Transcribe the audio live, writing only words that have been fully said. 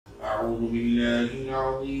أعوذ بالله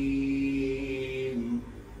العظيم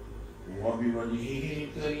وبوجهه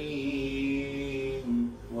الكريم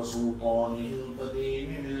وسلطانه القديم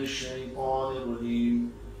من الشيطان الرجيم.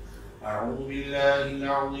 أعوذ بالله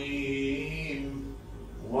العظيم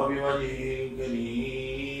وبوجهه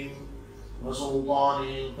الكريم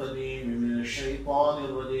وسلطانه القديم من الشيطان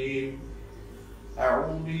الرجيم.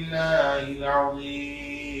 أعوذ بالله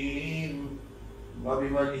العظيم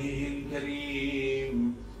وبوجهه الكريم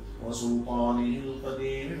وسلطانه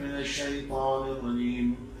القديم من الشيطان الرجيم.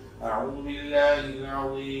 أعوذ بالله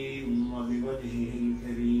العظيم وبوجهه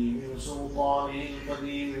الكريم وسلطانه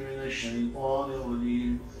القديم من الشيطان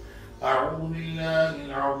الرجيم. أعوذ بالله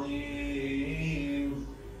العظيم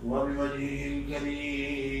وبوجهه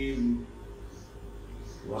الكريم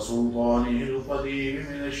وسلطانه القديم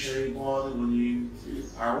من الشيطان الرجيم.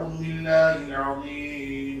 أعوذ بالله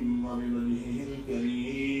العظيم وبوجهه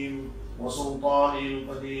الكريم وسلطانه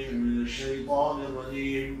القديم من الشيطان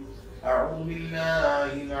الرجيم. أعوذ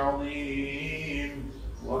بالله العظيم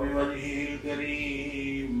وبوجهه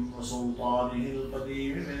الكريم وسلطانه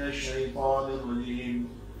القديم من الشيطان الرجيم.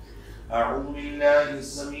 أعوذ بالله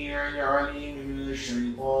السميع العليم من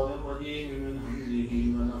الشيطان الرجيم من همزه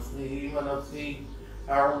ونفخه ونفثه.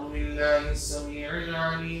 أعوذ بالله السميع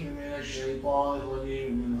العليم من الشيطان الرجيم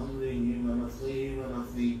من همزه ونفخه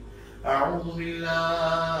ونفثه. أعوذ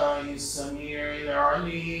بالله السميع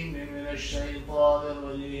العليم من الشيطان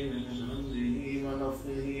الرجيم من همزه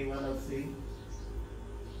ونفخه ونفثه.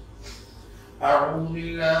 أعوذ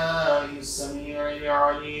بالله السميع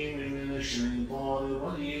العليم من الشيطان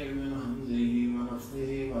الرجيم من همزه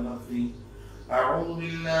ونفخه ونفثه. أعوذ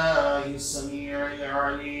بالله السميع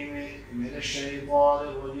العليم من الشيطان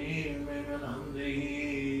الرجيم من همزه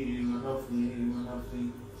ونفخه ونفثه.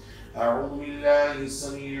 أعوذ بالله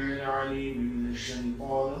السميع العليم من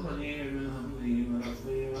الشيطان الرجيم من همزه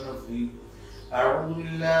ونفخه ونفثه. أعوذ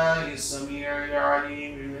بالله السميع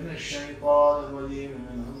العليم من الشيطان الرجيم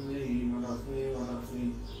من همزه ونفخه ونفثه.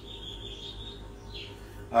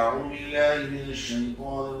 أعوذ بالله من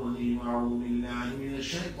الشيطان الرجيم. أعوذ بالله من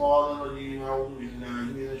الشيطان الرجيم. أعوذ بالله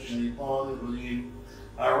من الشيطان الرجيم.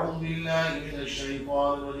 أعوذ بالله من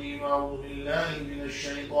الشيطان الرجيم. أعوذ بالله من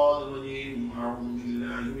الشيطان الرجيم. أعوذ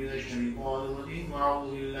بالله من الشيطان الرجيم. أعوذ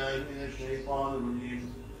بالله من الشيطان الرجيم.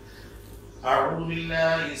 أعوذ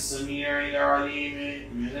بالله السميع العليم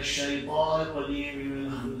من الشيطان الرجيم من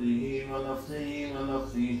همزه ونفخه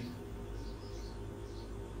ونفثه.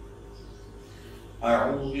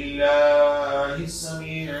 أعوذ بالله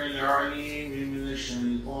السميع العليم من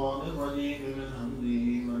الشيطان الرجيم من همزه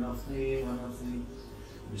ونفخه ونفثه.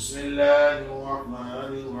 بسم الله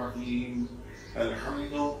الرحمن الرحيم.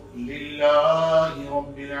 الحمد لله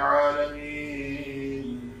رب العالمين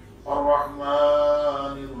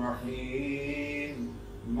الرحمن الرحيم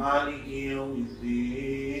مالك يوم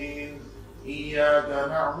الدين. إياك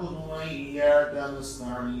نعبد وإياك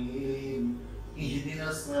نستعين. اهدنا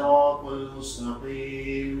الصراط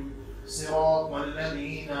المستقيم صراط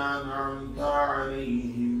الذين أنعمت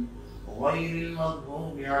عليهم غير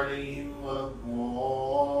المغضوب عليهم ولا الضالين.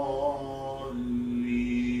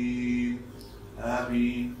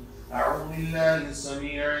 آمين. أعوذ بالله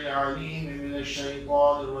السميع العليم من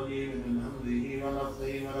الشيطان الرجيم من همزه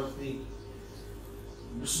ونفخه ونفثه.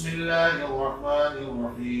 بسم الله الرحمن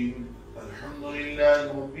الرحيم. الحمد لله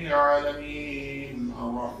رب العالمين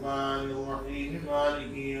الرحمن الرحيم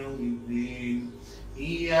مالك يوم الدين.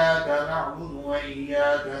 إياك نعبد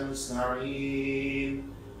وإياك نستعين.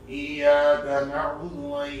 إياك نعبد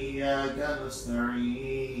وإياك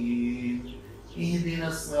نستعين. اهدنا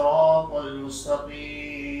الصراط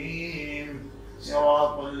المستقيم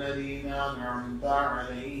صراط الذين أنعمت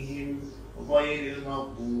عليهم غير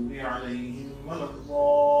المغضوب عليهم ولا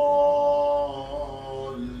الضالين.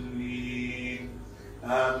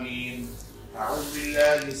 آمين. أعوذ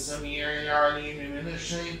بالله السميع العليم من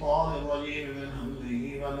الشيطان الرجيم من همزه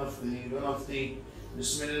ونفخه ونفثه.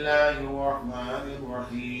 بسم الله الرحمن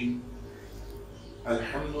الرحيم.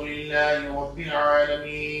 الحمد لله رب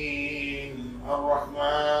العالمين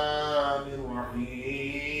الرحمن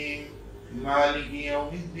الرحيم مالك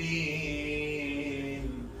يوم الدين.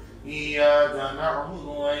 إياك نعبد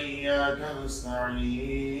وإياك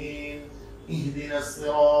نستعين. اهدنا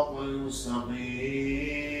الصراط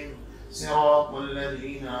المستقيم صراط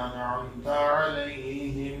الذين أنعمت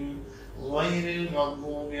عليهم غير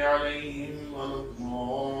المغضوب عليهم ولا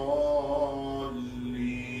الضالين.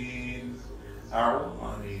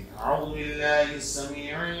 أعوذ بالله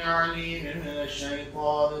السميع العليم من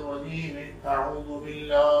الشيطان الرجيم. أعوذ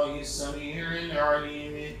بالله السميع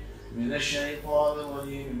العليم من الشيطان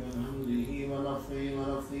الرجيم من همزه ونفخه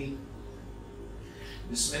ونفثه.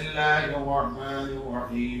 بسم الله الرحمن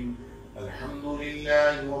الرحيم الحمد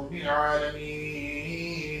لله رب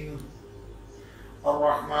العالمين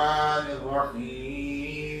الرحمن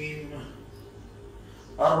الرحيم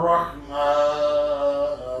الرحمن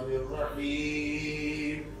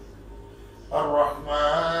الرحيم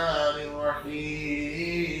الرحمن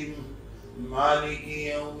الرحيم مالك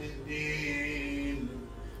يوم الدين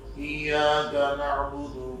إياك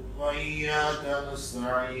نعبد وإياك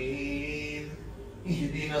نستعين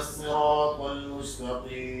اهدنا الصراط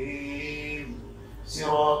المستقيم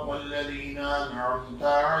صراط الذين أنعمت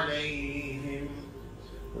عليهم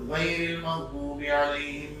غير المغضوب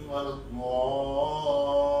عليهم ولا الضالين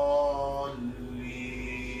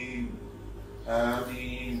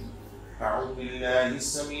آمين. أعوذ بالله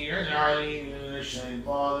السميع العليم من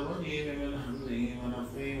الشيطان الرجيم من همزه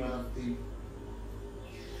ونفخه ونفثه.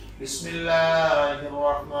 بسم الله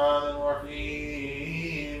الرحمن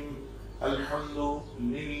الرحيم الحمد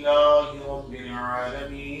لله رب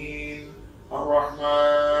العالمين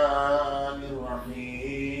الرحمن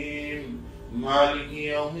الرحيم مالك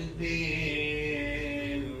يوم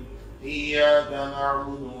الدين إياك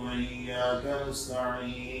نعبد وإياك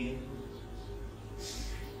نستعين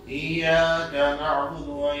إياك نعبد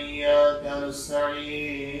وإياك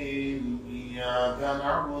نستعين إياك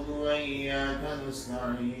نعبد وإياك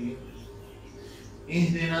نستعين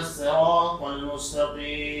اهدنا الصراط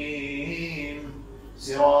المستقيم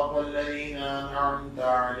صراط الذين أنعمت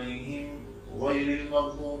عليهم غير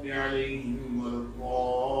المغضوب عليهم ولا الضالين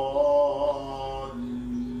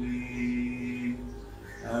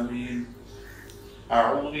آمين.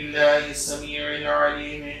 أعوذ بالله السميع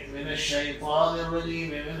العليم من الشيطان الرجيم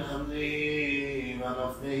من همزه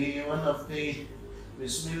ونفخه ونفثه.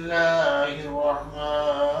 بسم الله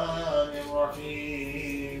الرحمن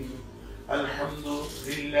الرحيم الحمد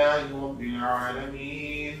لله رب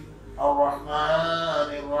العالمين الرحمن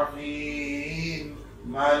الرحيم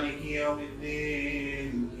مالك يوم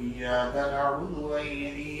الدين إياك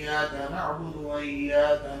نعبد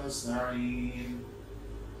وإياك نستعين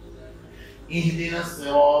اهدنا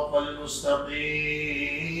الصراط المستقيم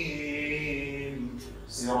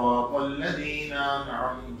صراط الذين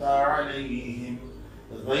أنعمت عليهم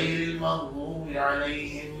غير المغضوب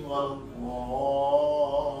عليهم ولا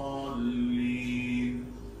الضالين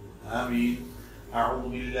آمين. أعوذ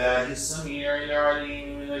بالله السميع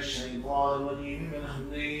العليم من الشيطان الرجيم من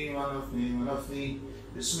همزه ونفخه ونفثه.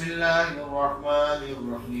 بسم الله الرحمن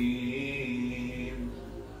الرحيم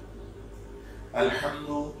الحمد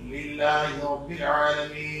لله رب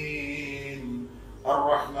العالمين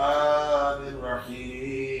الرحمن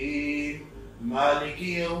الرحيم مالك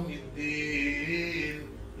يوم الدين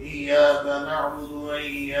إياك نعبد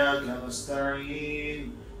وإياك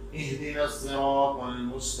نستعين اهدنا الصراط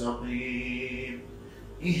المستقيم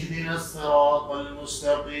اهدنا الصراط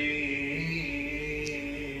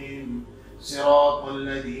المستقيم صراط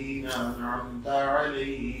الذين أنعمت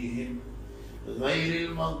عليهم غير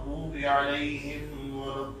المغضوب عليهم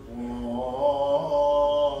ولا الضالين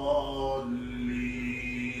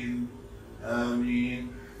آمين.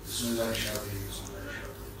 بسم الله الرحمن الرحيم.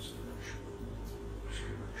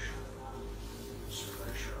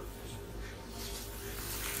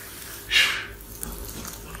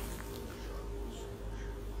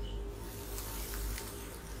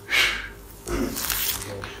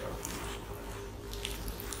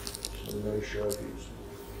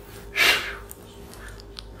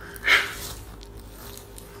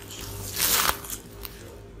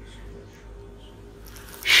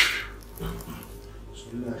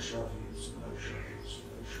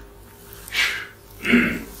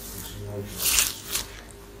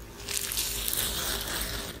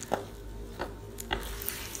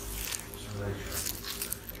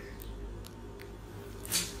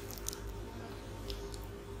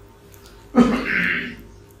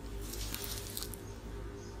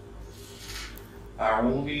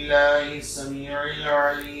 أعوذ بالله السميع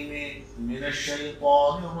العليم من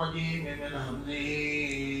الشيطان الرجيم من همزه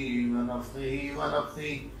ونفخه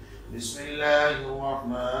ونفثه. بسم الله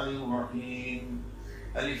الرحمن الرحيم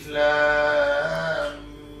ألف لام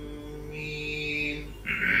ميم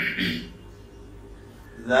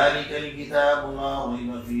ذلك الكتاب لا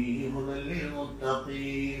ريب فيه هدى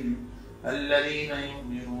للمتقين الذين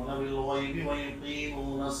يؤمنون بالغيب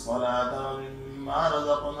ويقيمون الصلاة ومما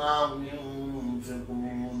رزقناهم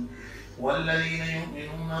ينفقون والذين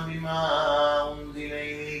يؤمنون بما أنزل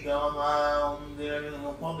إليك وما أنزل من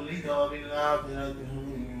قبلك وبالآخرة هم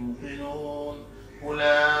يوقنون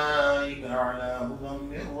أولئك على هدى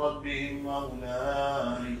من ربهم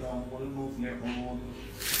وأولئك هم المفلحون.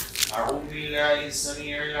 أعوذ بالله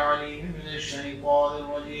السميع العليم من الشيطان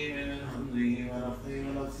الرجيم من همزه ونفخه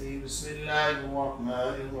ونفثه. بسم الله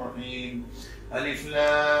الرحمن الرحيم. ألف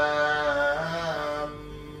لام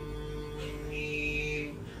ميم.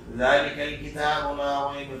 ذلك الكتاب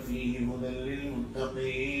لا ريب فيه هدى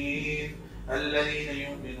للمتقين الذين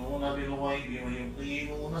يؤمنون بالغيب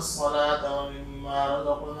ويقيمون الصلاة ومما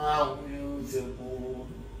رزقناهم ينفقون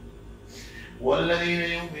والذين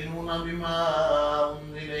يؤمنون بما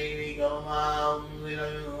أنزل إليك وما أنزل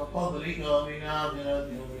من قبلك وبالآخرة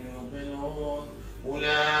هم يوقنون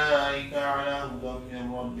أولئك على هدى من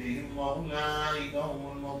ربهم وأولئك هم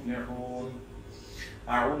المفلحون.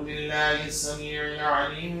 أعوذ بالله السميع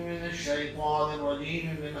العليم من الشيطان الرجيم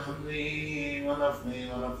من همزه ونفخه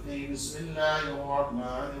ونفثه. بسم الله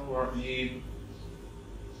الرحمن الرحيم.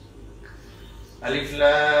 ألف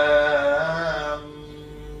لام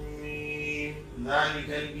ميم. ذلك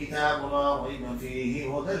الكتاب لا ريب فيه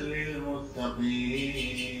هدى للمتقين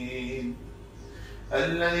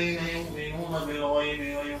الذين يؤمنون بالغيب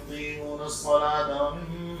ويقيمون الصلاة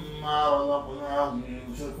ومما رزقناهم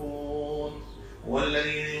ينفقون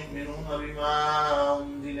والذين يؤمنون بما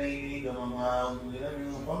أنزل إليك وما أنزل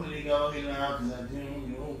من قبلك وبالآخرة هم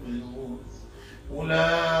يوقنون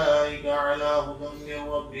أولئك على هدى من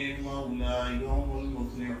ربهم وأولئك هم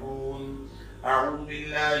المفلحون. أعوذ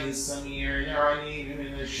بالله السميع العليم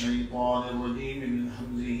من الشيطان الرجيم من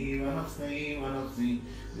همزه ونفخه ونفثه.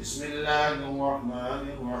 بسم الله الرحمن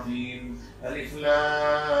الرحيم. ألف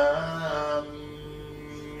لام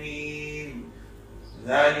ميم.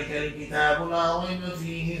 ذلك الكتاب لا ريب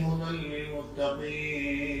فيه هدى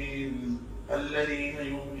للمتقين الذين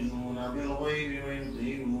يؤمنون بالغيب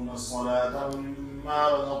ويقيمون الصلاة ومما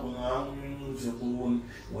رزقناهم ينفقون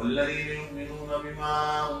والذين يؤمنون بما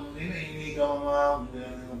أنزل إليك وما أنزل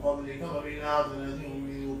من قبلك وبالآخرة هم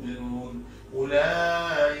يوقنون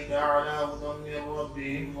أولئك على هدى من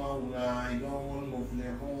ربهم وأولئك هم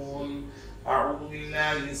المفلحون. أعوذ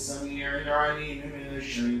بالله السميع العليم من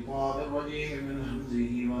الشيطان الرجيم من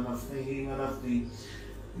همزه ونفخه ونفثه.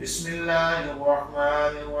 بسم الله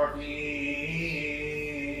الرحمن الرحيم.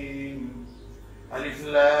 ألف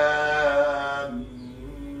لام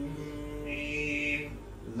ميم.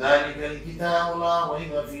 ذلك الكتاب لا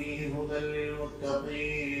ريب فيه هدى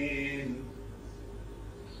للمتقين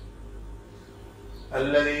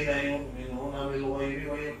الذين يؤمنون بالغيب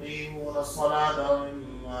ويقيمون الصلاة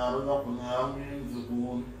ومما رزقناهم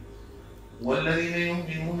ينفقون والذين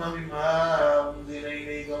يؤمنون بما أنزل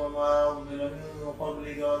إليك وما أنزل من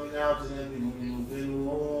قبلك وبالآخرة هم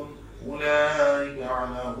يوقنون أولئك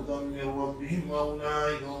على هدى من ربهم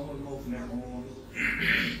وأولئك هم المفلحون.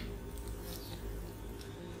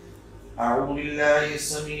 أعوذ بالله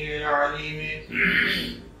السميع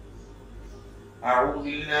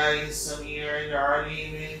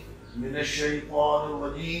العليم من الشيطان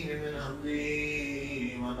الرجيم من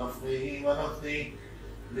همزه ونفخه ونفثه.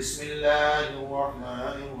 بسم الله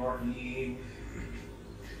الرحمن الرحيم.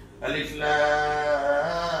 ألف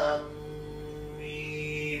لام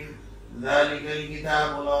ميم. ذلك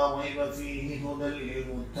الكتاب لا ريب فيه هدى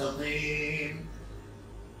للمتقين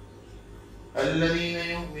الذين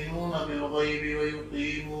يؤمنون بالغيب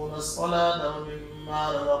ويقيمون الصلاة ومما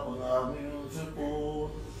رزقناهم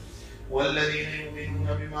ينفقون والذين يؤمنون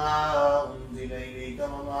بما أنزل إليك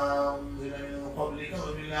وما أنزل من قبلك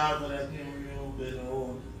وبالآخرة هم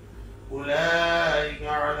يوقنون أولئك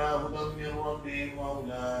على هدى من ربهم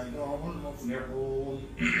وأولئك هم المفلحون.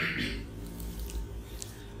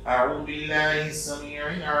 أعوذ بالله السميع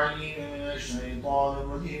العليم من الشيطان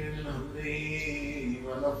الرجيم من همزه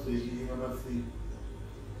ونفخه ونفثه.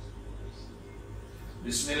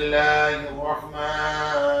 بسم الله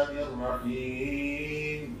الرحمن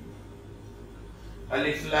الرحيم.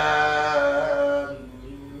 ألف لام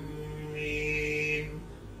ميم.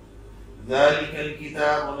 ذلك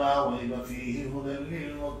الكتاب لا ريب فيه هدى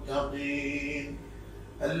للمتقين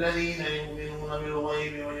الذين يؤمنون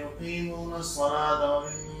بالغيب ويقيمون الصلاة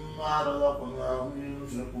ومما رزقناهم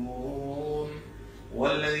ينفقون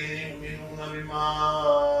والذين يؤمنون بما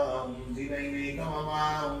أنزل إليك وما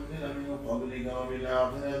أنزل من قبلك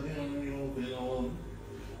وبالآخرة هم يوقنون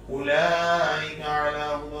أولئك على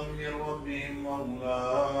هدى من ربهم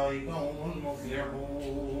وأولئك هم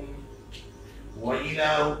المفلحون.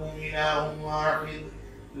 وإلهكم إله واحد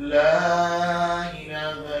لا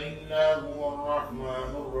إله إلا هو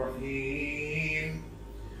الرحمن الرحيم.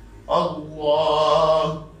 الله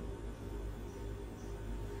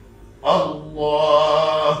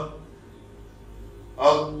الله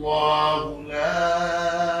الله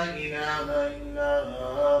لا إله إلا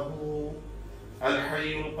هو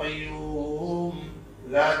الحي القيوم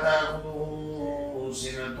لا تأخذه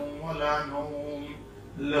سنة ولا نوم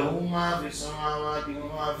له ما في السماوات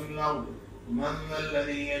وما في الأرض من ذا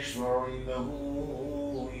الذي يشفع عنده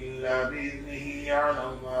إلا بإذنه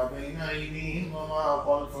يعلم ما بين أيديهم وما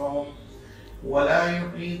خلفهم ولا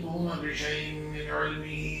يحيطون بشيء من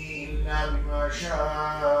علمه إلا بما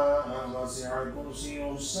شاء وسع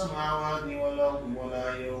كرسيه السماوات والأرض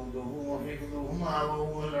ولا يؤوده حفظهما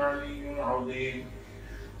وهو العلي العظيم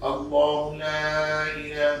الله لا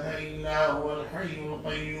إله إلا هو الحي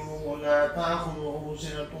القيوم لا تأخذه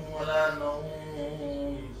سنة ولا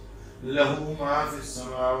نوم له ما في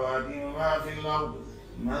السماوات وما في الأرض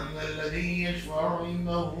من ذا الذي يشفع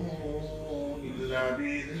عنده إلا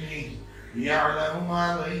بإذنه يعلم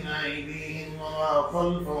ما بين أيديهم وما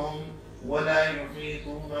خلفهم ولا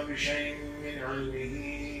يحيطون بشيء من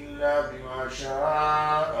علمه إلا بما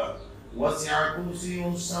شاء وسع كرسيه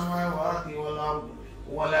السماوات والأرض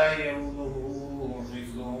ولا يؤوده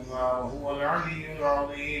حفظهما وهو العلي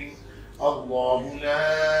العظيم الله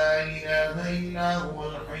لا إله إلا هو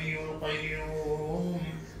الحي القيوم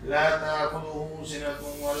لا تأخذه سنة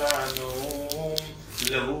ولا نوم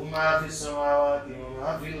له ما في السماوات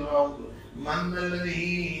وما في الأرض من ذا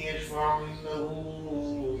الذي يشفع عنده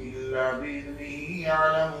إلا بإذنه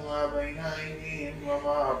يعلم ما بين أيديهم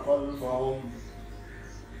وما خلفهم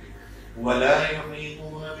ولا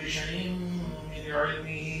يحيطون بشيء من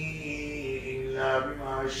علمه إلا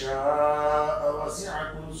بما شاء وسع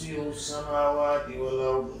كرسيه السماوات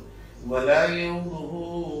والأرض ولا يؤوده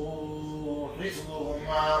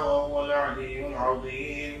حفظهما وهو العلي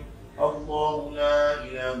العظيم الله لا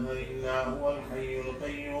إله إلا هو الحي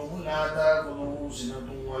القيوم لا تأخذه سنة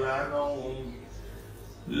ولا نوم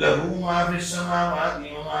له ما في السماوات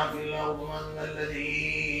وما في الأرض من ذا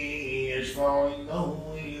الذي يشفع عنده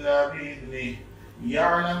إلا بإذنه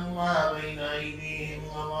يعلم ما بين أيديهم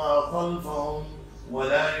وما خلفهم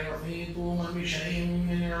ولا يحيطون بشيء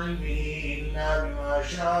من علمه إلا بما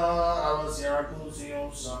شاء وسع كرسيه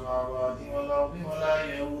السماوات والأرض ولا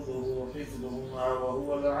يؤوده حفظهما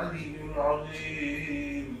وهو العلي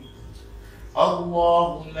العظيم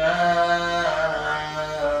الله لا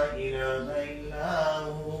إله إلا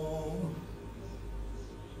هو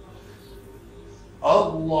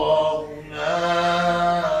الله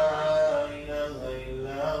لا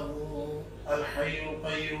الحي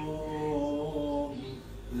القيوم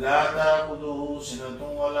لا تأخذه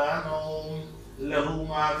سنة ولا نوم له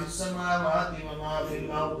ما في السماوات وما في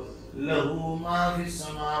الأرض له ما في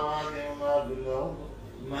السماوات وما في الأرض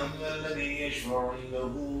من ذا الذي يشفع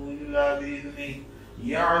عنده إلا بإذنه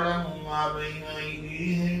يعلم ما بين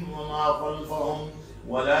أيديهم وما خلفهم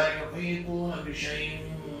ولا يحيطون بشيء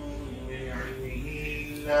من علمه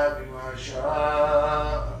إلا بما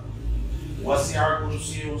شاء وسع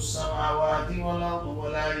كرسيه السماوات والأرض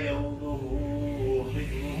ولا يؤوده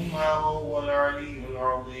حفظهما وهو العلي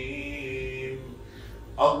العظيم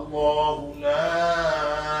الله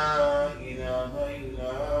لا إله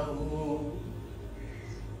إلا هو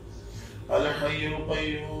الحي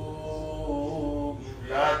القيوم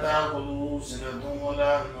لا تأخذه سنة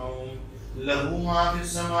ولا نوم له ما في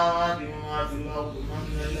السماوات وما في الأرض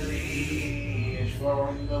من ذا الذي يشفع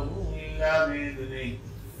عنده إلا بإذنه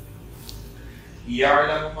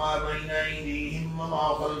يعلم ما بين أيديهم وما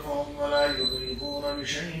خلفهم ولا يحيطون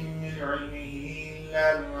بشيء من علمه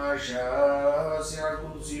إلا بما شاء وسع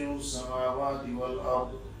كرسيه السماوات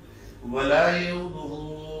والأرض ولا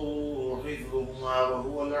يؤوده حفظهما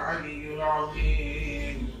وهو العلي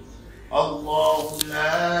العظيم الله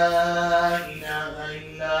لا إله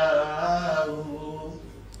إلا هو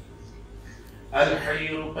الحي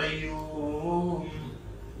القيوم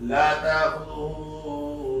لا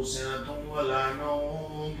تأخذه سنة ولا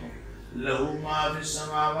نوم له ما في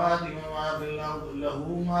السماوات وما في الأرض له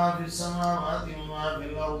ما في السماوات وما في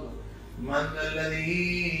الأرض من ذا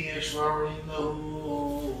الذي يشفع عنده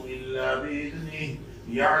إلا بإذنه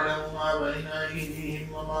يعلم ما بين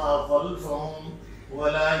أيديهم وما خلفهم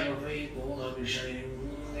ولا يحيطون بشيء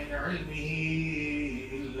من علمه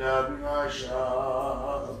إلا بما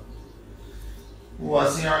شاء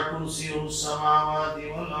وسع كرسيه السماوات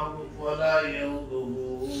والأرض ولا يؤوده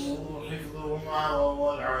حفظهما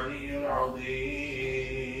وهو العلي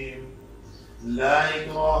العظيم لا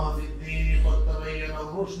إكراه في الدين قد تبين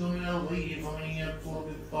الرشد من الغي فمن يكفر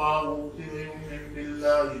بالطاغوت ويؤمن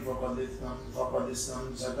بالله فقد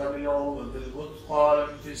استمسك بالعروة الوثقى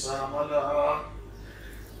لا انفصام لها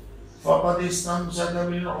فقد استمسك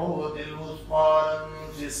بالعروة الوثقى لا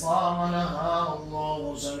انفصام لها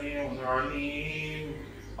الله سميع عليم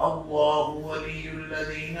الله ولي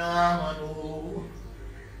الذين آمنوا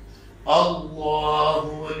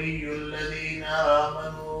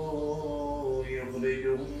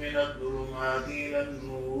يخرجهم من الظلمات إلى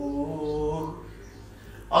النور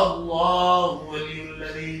الله ولي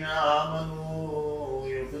الذين آمنوا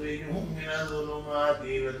الظلمات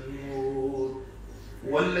إلى النور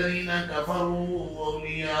والذين كفروا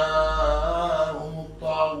أولياءهم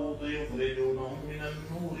الطاغوت يخرجونهم من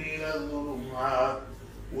النور إلى الظلمات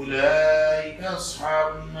أولئك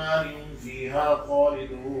أصحاب النار هم فيها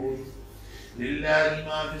خالدون لله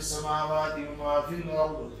ما في السماوات وما في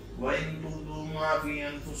الأرض وإن تبدوا ما في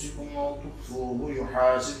أنفسكم أو تخفوه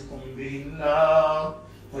يحاسبكم به الله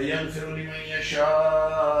فيغفر لمن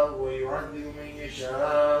يشاء ويعذب من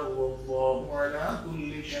يشاء والله على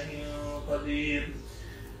كل شيء قدير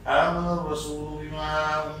آمن الرسول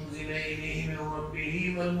بما أنزل إليه من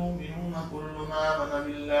ربه والمؤمنون كل آمن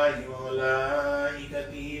بالله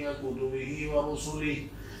وملائكته وكتبه ورسله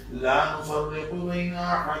لا نفرق بين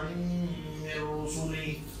أحد من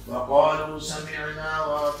رسله وقالوا سمعنا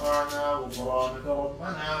وأطعنا غفرانك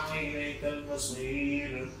ربنا وإليك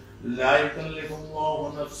المصير لا يكلف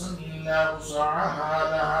الله نفسا إلا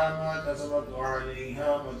وسعها لها ما كسبت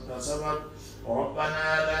وعليها ما اكتسبت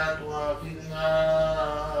ربنا لا تؤاخذنا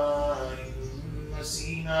إن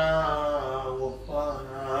نسينا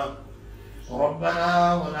واخطأنا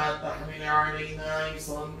ربنا ولا تحمل علينا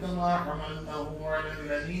إصرا كما حملته على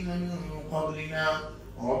الذين من قبلنا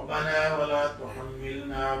ربنا ولا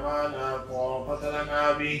تحملنا ما لا طاقة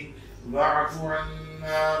لنا به واعف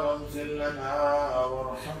عنا واغفر لنا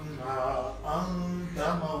وارحمنا أنت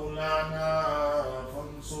مولانا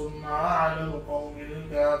فانصرنا على القوم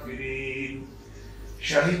الكافرين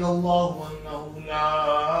شهد الله أنه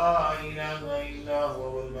لا إله إلا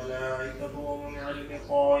هو والملائكة وأولو العلم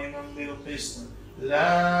قائما بالقسط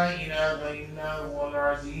لا إله إلا هو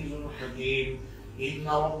العزيز الحكيم إن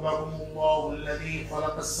ربكم الله الذي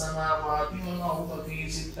خلق السماوات والأرض في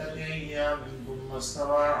 6 أيام ثم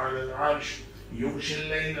استوى على العرش يغشي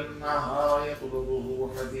الليل النهار يطلبه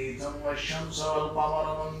حثيثا والشمس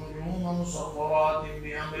والقمر والنجوم مسخرات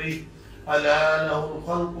بأمره ألا له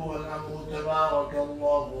الخلق والأمر تبارك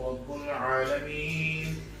الله رب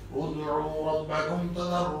العالمين ادعوا ربكم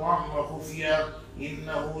تضرعا وخفيا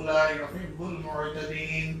إنه لا يحب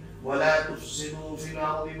المعتدين ولا تفسدوا في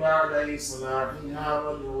الأرض بعد إصلاحها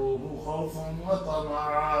وادعوه خوفا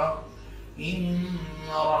وطمعا إن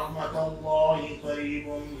رحمة الله قريب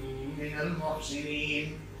من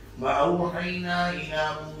المحسنين وأوحينا إلى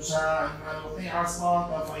موسى أن ألق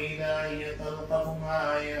عصاك فإذا هي تلقف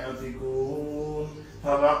ما يأفكون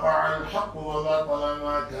فوقع الحق وبطل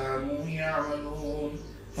ما كانوا يعملون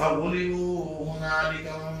فغلبوا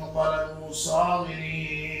هنالك وانقلبوا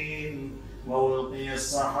صاغرين وألقي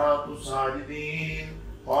السحرة ساجدين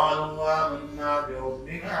قالوا آمنا برب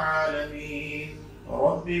العالمين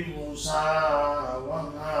رب موسى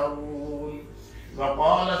وهارون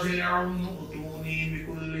وقال فرعون ائتوني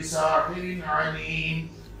بكل ساحر عليم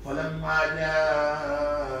فلما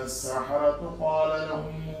جاء السحرة قال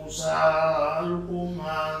لهم موسى ألقوا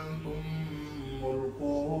ما أنتم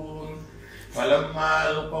ملقون فلما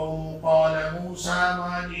ألقوا قال موسى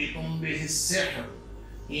ما جئتم به السحر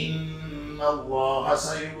إن الله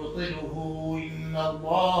سيبطله إن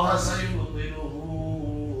الله سيبطله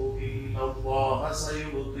إن الله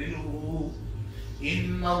سيبطله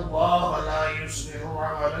إن الله لا يصلح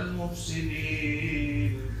عمل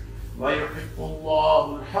المفسدين ويحق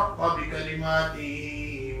الله الحق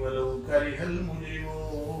بكلماته ولو كره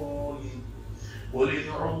المجرمون قل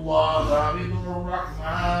ادعوا الله أو ادعوا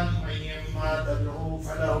الرحمن أيما تدعوا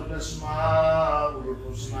فله الأسماء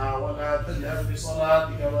الحسنى ولا تجهر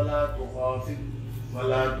بصلاتك ولا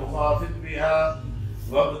تخافت بها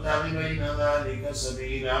وابتغ بين ذلك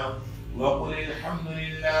سبيلا وقل الحمد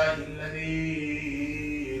لله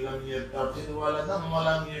الذي لم يتخذ ولدا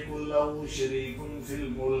ولم يكن له شريك في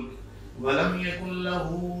الملك ولم يكن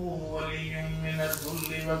له ولي من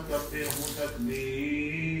الذل وكبره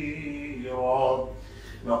تكبيرا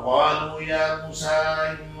وقالوا يا موسى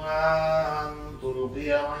إما أن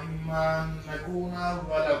تلقي وإما أن نكون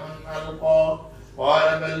أول من ألقى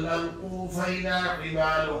قال بل ألقوا فإذا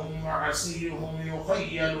حبالهم وعصيهم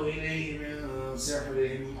يخيل إليه من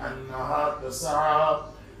سحرهم أنها تسعى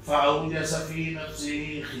فأوجس في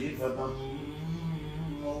نفسه خيفة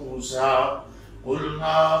موسى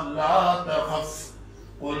قلنا لا تخف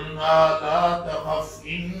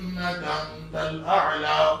إنك أنت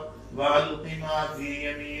الأعلى وألق ما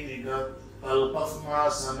في يمينك تلقف ما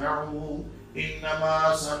صنعوا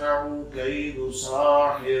إنما صنعوا كيد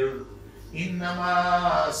ساحر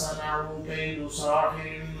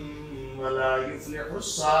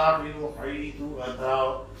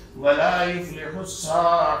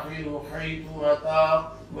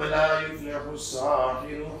ولا يفلح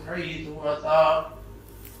الساحر حيث أتى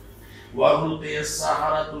وألقي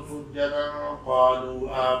السحرة سجدا قالوا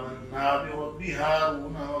آمنا برب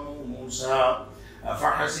هارون وموسى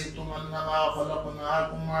أفحسبتم أنما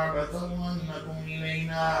خلقناكم عبثا وأنكم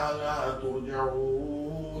إلينا لا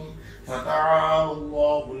ترجعون فتعالى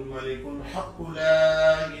الله الملك الحق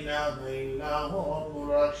لا إله إلا هو رب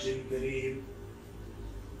العرش الكريم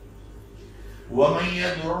ومن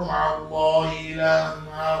يدع مع الله إلها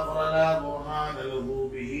آخر لا برهان له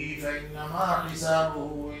به فإنما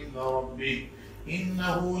حسابه عند ربه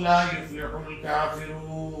إنه لا يفلح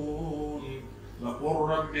الكافرون وقل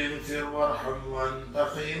رب اغفر وارحم وأنت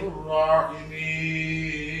خير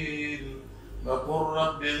الراحمين وقل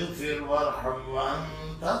رب اغفر وارحم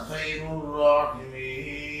وأنت خير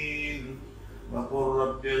الراحمين وقل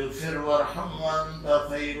رب اغفر وارحم وأنت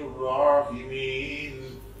خير الراحمين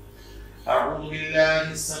أعوذ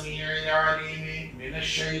بالله السميع العليم من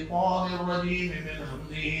الشيطان الرجيم من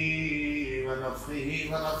همزه ونفخه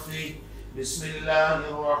ونفثه بسم الله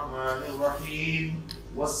الرحمن الرحيم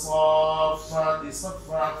والصافات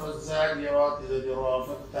صفا فالزاجرات زجرا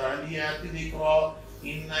فالتاليات ذكرا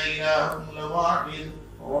إن إلهكم لواحد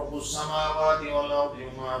رب السماوات والأرض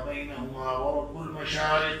وما بينهما ورب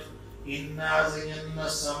المشارق إنا زينا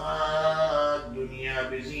السماء الدنيا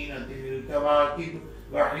بزينة الكواكب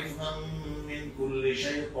وحفظا من كل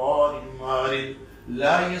شيطان مارد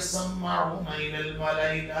لا يسمعون إلى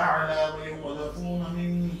الملأ الأعلى ويقذفون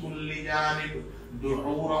من كل جانب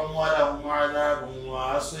دحورا ولهم عذاب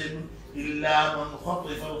واصب إلا من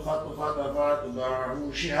خطف الخطفة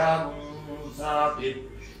فاتبعه شهاب ثاقب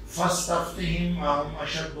فاستفتهم أهم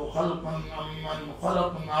أشد خلقا أم من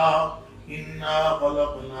خلقنا إنا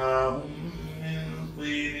خلقناهم من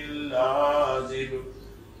طين لازب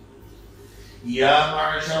يا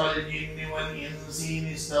معشر الجن والإنس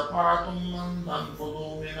إن استطعتم أن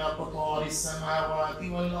تنفذوا من أقطار السماوات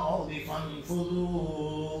والأرض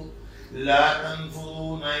فانفذوا لا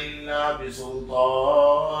تنفذون إلا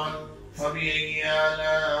بسلطان فبأي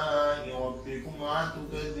آلاء ربكما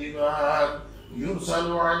تكذبان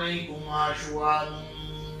يرسل عليكما شواظ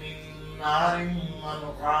من نار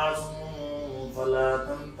ونحاس فلا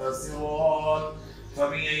تنتصران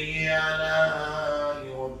فبأي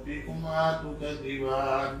آلاء ربكما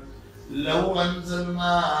تكذبان لو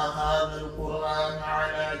أنزلنا هذا القرآن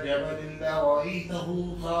على جبل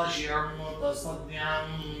لرأيته خاشعا متصدعا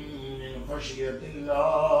من خشية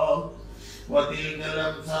الله وتلك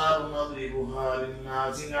الأمثال نضربها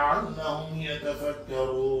للناس لعلهم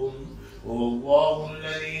يتفكرون والله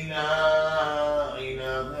الذي لا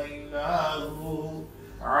إله إلا هو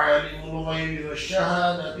عالم الغيب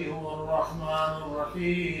والشهادة هو الرحمن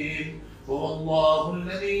الرحيم هو الله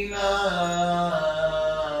الذي لا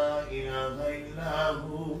إله إلا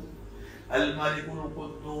هو الملك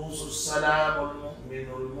القدوس السلام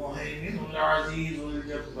المؤمن المهيمن العزيز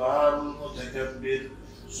الجبار المتكبر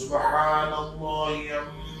سبحان الله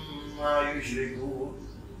عما يشركون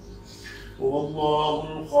هو الله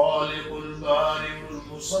الخالق البارئ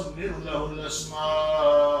المصور له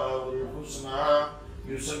الأسماء الحسنى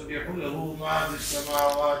يسبح له ما في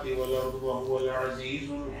السماوات والأرض وهو العزيز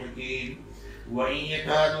الحكيم وإن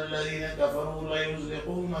يكاد الذين كفروا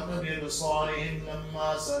ليزلقونك بأبصارهم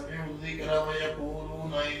لما سمعوا الذكر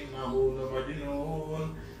ويقولون إنه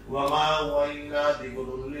لمجنون وما هو إلا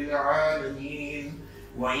ذكر للعالمين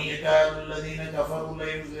وإن يكاد الذين كفروا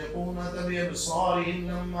ليزلقونك بأبصارهم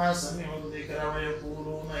لما سمعوا الذكر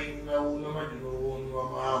ويقولون إنه لمجنون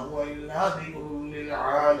وما هو إلا ذكر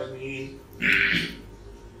للعالمين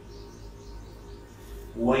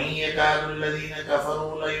وإن يكاد الذين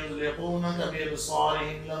كفروا ليزلقونك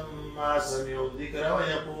بأبصارهم لما سمعوا الذكر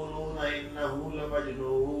ويقولون إنه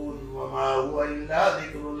لمجنون وما هو إلا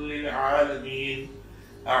ذكر للعالمين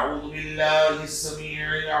أعوذ بالله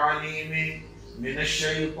السميع العليم من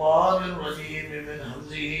الشيطان الرجيم من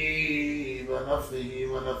همزه ونفخه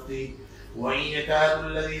ونفثه وإن يكاد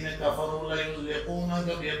الذين كفروا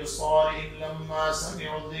ليزلقونك بأبصارهم لما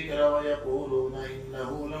سمعوا الذكر ويقولون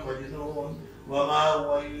إنه لمجنون وما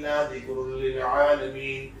هو إلا ذكر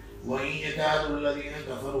للعالمين وإن يكاد الذين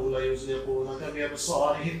كفروا ليزلقونك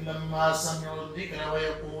بأبصارهم لما سمعوا الذكر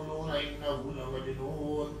ويقولون إنه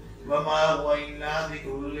لمجنون وما هو إلا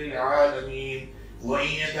ذكر للعالمين وإن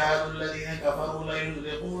يكاد الذين كفروا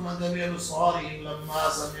ليزلقونك بأبصارهم لما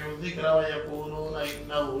سمعوا الذكر ويقولون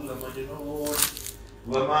إنه لمجنون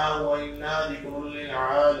وما هو إلا ذكر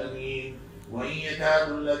للعالمين وإن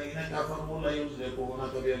يكاد الذين كفروا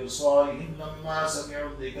ليزلقونك بأبصارهم لما سمعوا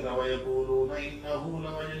الذكر ويقولون إنه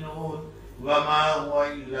لمجنون وما هو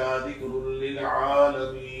إلا ذكر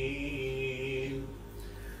للعالمين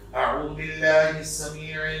أعوذ بالله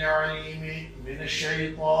السميع العليم من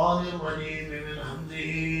الشيطان الرجيم من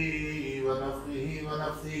همزه ونفخه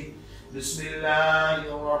ونفثه بسم الله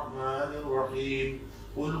الرحمن الرحيم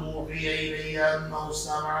قل أوحي إلي أنه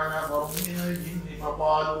استمع نفر من الجن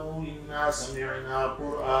فقالوا إنا سمعنا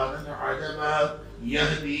قرآنا عجبا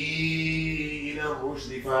يهدي إلى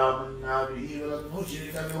الرشد فآمنا به ولن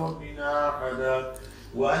نشرك بربنا أحدا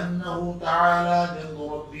وأنه تعالى جد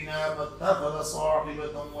ربنا ما اتخذ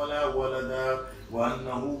صاحبة ولا ولدا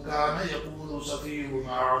وأنه كان يقول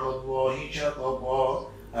سفيهنا على الله شططا.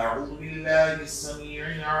 أعوذ بالله السميع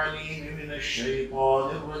العليم من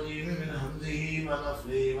الشيطان الرجيم من همزه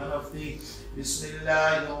ونفثه بسم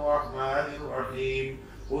الله الرحمن الرحيم.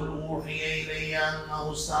 قل أوحي إلي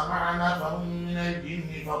أنه استمع نفر من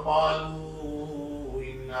الجن فقالوا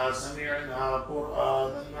إنا سمعنا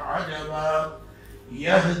قرآنا عجبا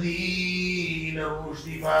يهدي إلى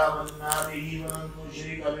الرشد فآمنا به ولن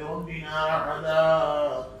نشرك بربنا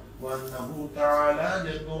أحدا وأنه تعالى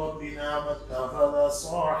جد ربنا ما اتخذ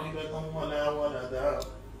صاحبة ولا ولدا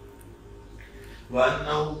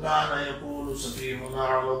وأنه كان يقول سفيهنا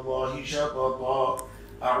على الله شططا.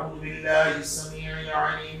 أعوذ بالله السميع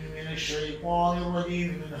العليم من الشيطان الرجيم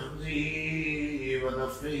من همزه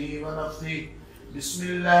ونفثه بسم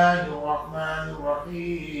الله الرحمن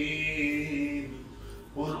الرحيم.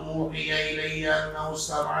 قل أوحي إلي أنه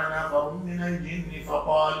استمع نفر من الجن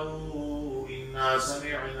فقالوا إنا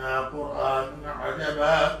سمعنا قرآنا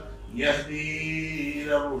عجبا يهدي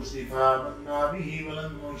إلى الرشد فآمنا به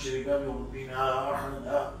ولن نشرك بربنا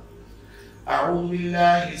أحدا. أعوذ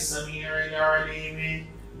بالله السميع العليم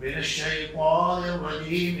من الشيطان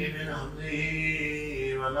الرجيم من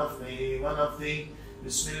همزه ونفثه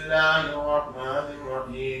بسم الله الرحمن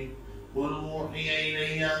الرحيم. قل أوحي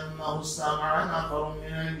إلي أنه استمع نفر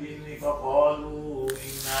من الجن فقالوا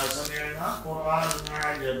إنا سمعنا قرآنا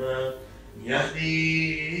عجبا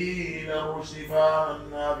يهدي إلى الرشد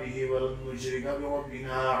فآمنا به ولن نشرك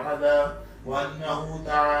بربنا أحدا وأنه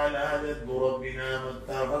تعالى جد ربنا ما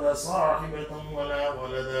اتخذ صاحبة ولا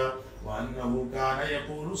ولدا وأنه كان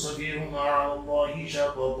يقول سفيهنا على الله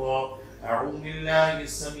شططا. أعوذ بالله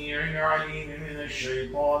السميع العليم من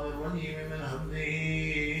الشيطان الرجيم من همزه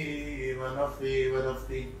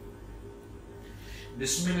ونفثه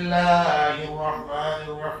بسم الله الرحمن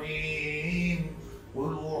الرحيم.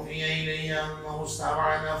 قل أوحي إلي أنه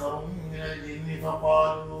استمع نفر من الجن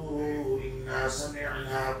فقالوا إنا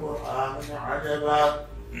سمعنا قرآنا عجبا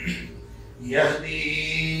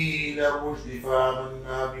يهدي إلى الرشد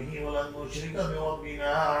فآمنا به ولن نشرك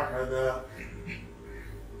بربنا أحدا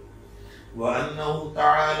وأنه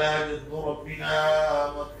تعالى جد ربنا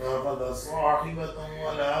ما اتخذ صاحبة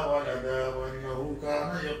ولا ولدا وأنه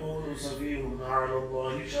كان يقول سفيهنا على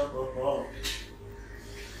الله شططا.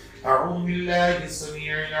 أعوذ بالله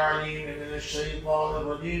السميع العليم من الشيطان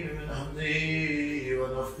الرجيم من همزه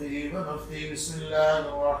ونفثه بسم الله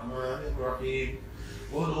الرحمن الرحيم.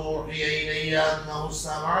 قل أوحي إلي أنه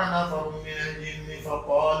استمع نفر من الجن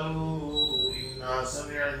فقالوا إنا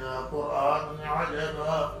سمعنا قرآنا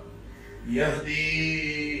عجبا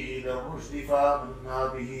يهدي إلى الرشد فآمنا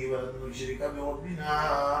به ولن نشرك بربنا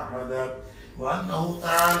أحدا وأنه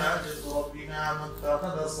تعالى جد ربنا ما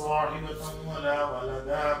اتخذ صاحبة ولا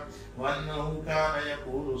ولدا وأنه كان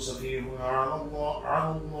يقول سفيهنا على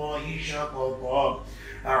الله شططا.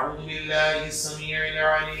 أعوذ بالله السميع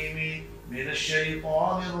العليم من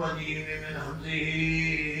الشيطان الرجيم من همزه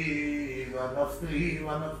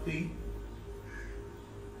ونفثه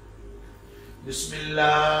بسم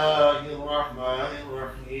الله الرحمن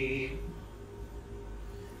الرحيم.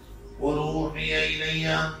 قل أوحي إلي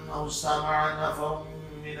أنه استمع نفر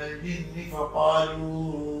من الجن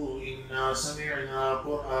فقالوا إنا سمعنا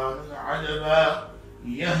قرآنا عجبا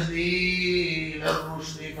يهدي إلى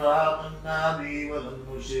الرشد فآمنا به ولن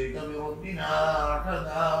نشرك بربنا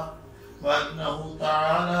أحدا وأنه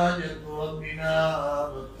تعالى جد ربنا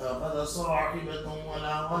ما اتخذ صاحبة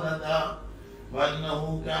ولا ولدا وأنه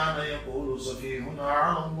كان يقول سفيهنا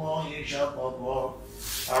على الله شططا.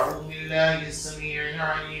 أعوذ بالله السميع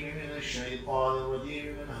العليم من الشيطان الرجيم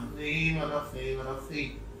من همزه ونفثه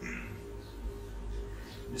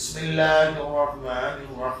بسم الله الرحمن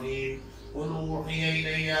الرحيم. قل أوحي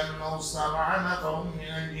إلي أنه استمع نفر من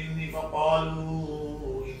الجن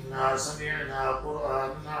فقالوا إنا سمعنا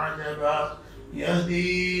قرآنا عجبا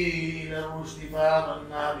يهدي إلى الرشد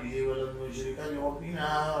فآمنا به ولن نشرك بربنا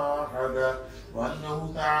أحدا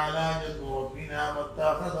وأنه تعالى جد ربنا ما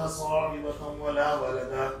اتخذ صاحبة ولا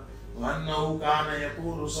ولدا وأنه كان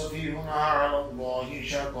يقول سفيهنا على الله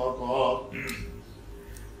شططا.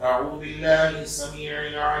 أعوذ بالله السميع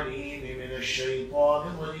العليم من الشيطان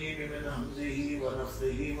الرجيم من همزه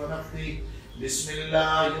ونفثه بسم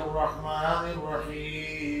الله الرحمن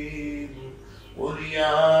الرحيم. قل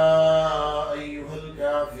يا أيها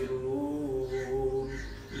الكافرون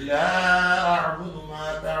لا أعبد ما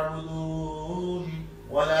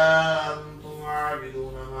ولا أنتم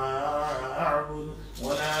عابدون ما أعبد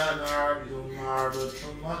ولا أنا عابد ما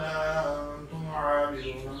عبدتم ولا أنتم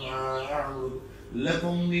عابدون ما أعبد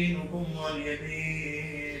لكم دينكم ولي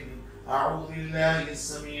دين. أعوذ بالله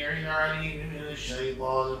السميع العليم من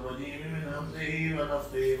الشيطان الرجيم من همزه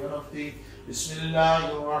ونفخه ونفثه. بسم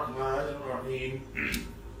الله الرحمن الرحيم.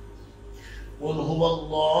 قل هو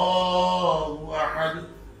الله أحد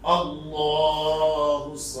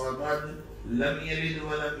الله الصمد لم يلد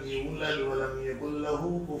ولم يولد ولم يكن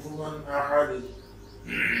له كفوا أحد.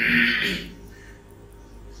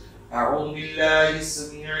 أعوذ بالله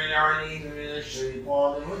السميع العليم من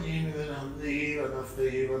الشيطان الرجيم من همزه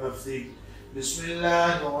ونفخه ونفثه. بسم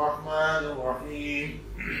الله الرحمن الرحيم.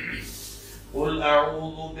 قل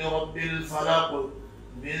أعوذ برب الفلق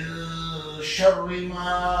من شر ما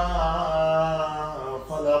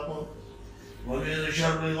خلق ومن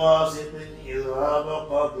شر غاسق إذا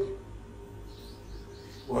وقب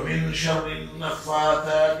ومن شر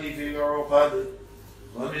النفاثات في العقد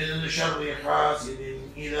ومن شر حاسد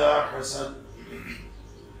إذا حسد.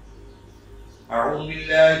 أعوذ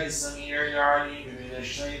بالله السميع العليم من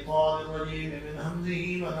الشيطان الرجيم من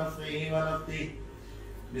همزه ونفخه ونفثه.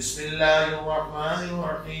 بسم الله الرحمن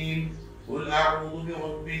الرحيم. قل أعوذ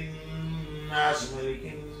برب الناس ملك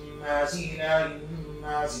الناس إله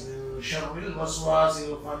الناس من شر الوسواس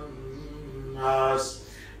الخناس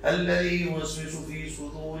الذي يوسوس في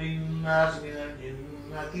صدور الناس من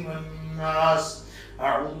الجنة والناس.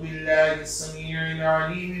 أعوذ بالله السميع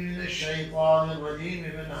العليم من الشيطان الرجيم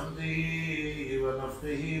من همزه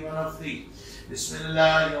ونفخه ونفثه. بسم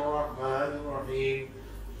الله الرحمن الرحيم.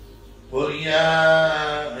 قل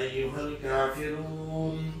يا أيها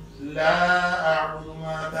الكافرون لا أعبد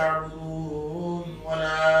ما تعبدون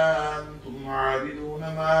ولا أنتم عابدون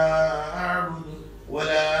ما أعبد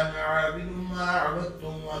ولا أنا عابد ما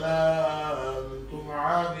عبدتم ولا أنتم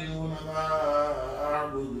عابدون ما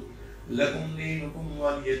أعبد لكم دينكم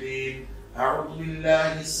ولي دين. أعوذ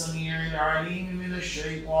بالله السميع العليم من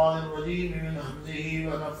الشيطان الرجيم من همزه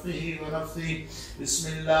ونفخه ونفثه.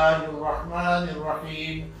 بسم الله الرحمن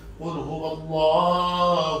الرحيم. قل هو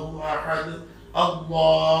الله أحد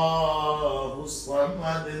الله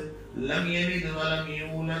الصمد لم يلد ولم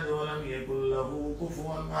يولد ولم يكن له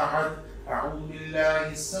كفوا أحد. أعوذ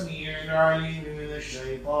بالله السميع العليم من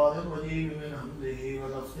الشيطان الرجيم من همزه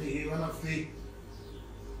ونفخه ونفثه.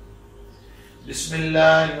 بسم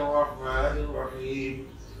الله الرحمن الرحيم.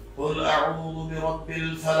 قل أعوذ برب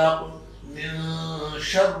الفلق من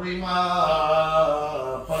شر ما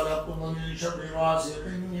خلق ومن شر غاسق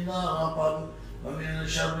إذا وقب ومن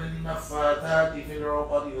شر النفاثات في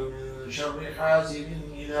العقد ومن شر حاسد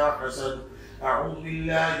إذا حسد. أعوذ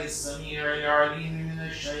بالله السميع العليم من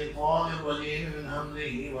الشيطان الرجيم من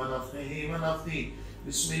همزه ونفخه ونفثه.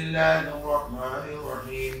 بسم الله الرحمن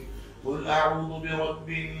الرحيم. قل أعوذ برب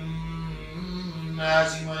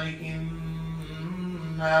الناس ملك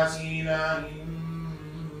الناس إله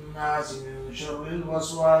الناس من شر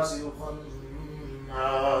الوسواس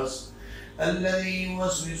الخناس الذي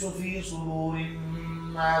يوسوس في صدور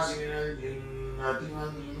الناس من الجنة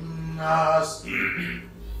والناس.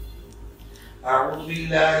 أعوذ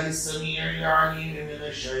بالله السميع العليم من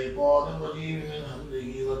الشيطان الرجيم من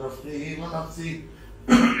همزه ونفخه ونفثه.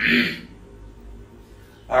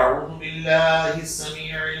 أعوذ بالله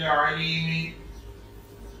السميع العليم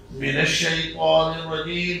من الشيطان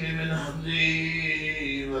الرجيم من همزه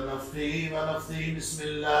ونفخه ونفثه. بسم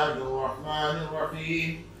الله الرحمن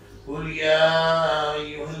الرحيم. قل يا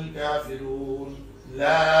أيها الكافرون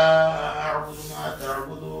لا أعبد ما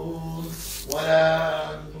تعبدون ولا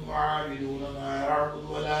أنتم عابدون ما أعبد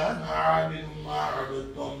ولا أنا عابد ما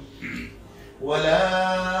عبدتم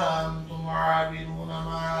ولا أنتم عابدون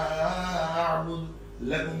ما أعبد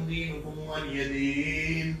لكم دينكم ولي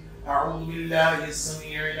دين. أعوذ بالله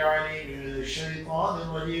السميع العليم من الشيطان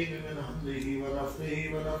الرجيم من همزه ونفخه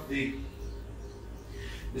ونفثه.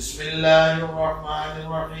 بسم الله الرحمن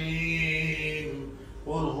الرحيم.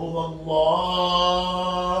 قل هو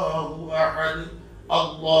الله أحد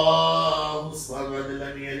الله الصمد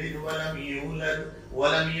لم يلد ولم يولد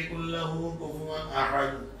ولم يكن له كفوا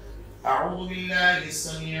أحد. أعوذ بالله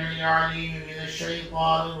السميع العليم من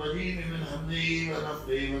الشيطان الرجيم من همزه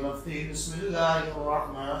ونفخه ونفثه. بسم الله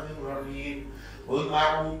الرحمن الرحيم. قل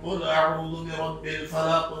أعوذ برب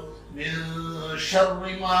الفلق من شر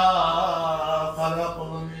ما خلق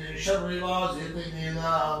ومن شر غاسق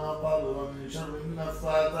إذا وقب ومن شر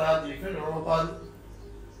النفاثات في العقد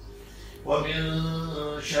ومن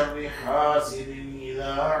شر حاسد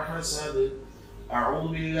إذا حسد. أعوذ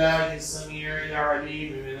بالله السميع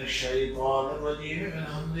العليم من الشيطان الرجيم من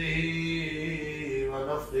همزه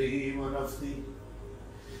ونفخه ونفثه.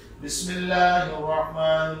 بسم الله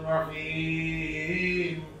الرحمن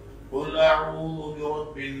الرحيم قل أعوذ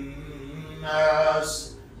برب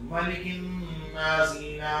الناس ملك الناس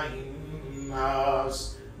إله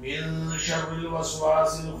الناس من شر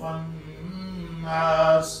الوسواس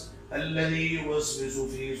الخناس الذي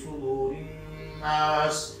يوسوس في صدور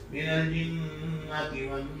الناس من الجنة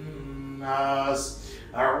والناس.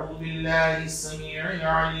 أعوذ بالله السميع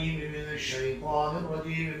العليم من الشيطان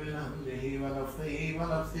الرجيم من همزه ونفخه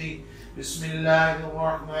ونفثه. بسم الله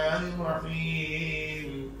الرحمن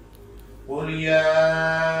الرحيم قل يا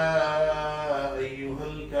أيها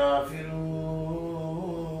الكافرون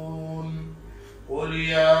قل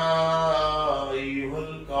يا أيها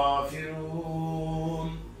الكافرون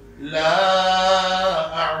لا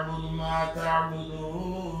أعبد ما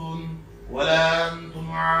تعبدون ولا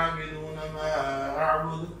أنتم عابدون ما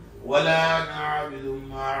أعبد ولا أنا عابد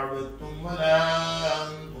ما عبدتم ولا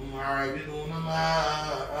أنتم عابدون ما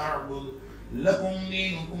أعبد لكم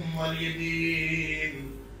دينكم ولي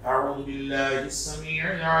دين. أعوذ بالله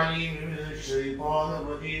السميع العليم من الشيطان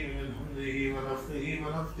الرجيم من همزه ونفخه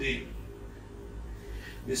ونفثه.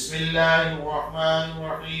 بسم الله الرحمن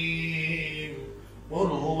الرحيم قل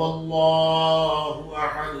هو الله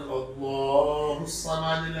أحد الله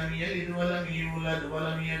الصمد لم يلد ولم يولد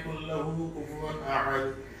ولم يكن له كفوا أحد.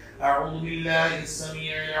 أعوذ بالله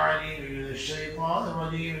السميع العليم من الشيطان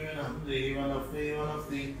الرجيم من همزه ونفخه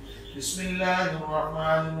ونفثه. بسم الله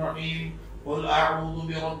الرحمن الرحيم قل أعوذ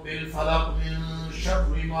برب الفلق من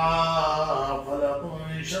شر ما خلق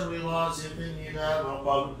ومن شر غاسق إذا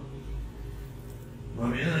وقب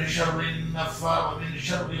ومن شر النفاثات ومن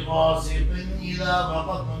شر غاسق إذا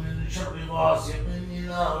وقب ومن شر غاسق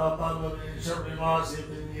إذا وقب ومن شر غاسق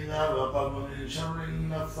إذا وقب ومن شر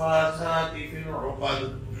النفاثات في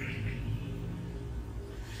العقد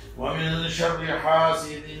ومن شر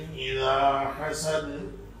حاسد إذا حسد.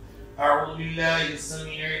 أعوذ بالله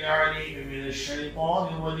السميع العليم من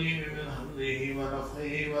الشيطان الرجيم من همزه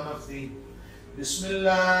ونفخه ونفثه. بسم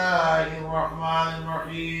الله الرحمن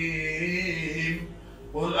الرحيم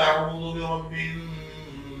قل أعوذ برب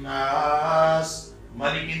الناس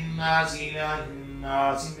ملك الناس إله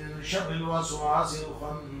الناس من شر الوسواس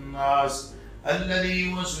الخناس الذي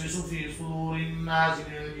يوسوس في صدور الناس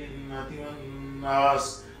من الجنة والناس.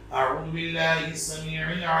 أعوذ بالله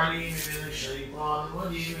السميع العليم من الشيطان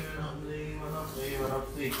الرجيم من همزه ونفخه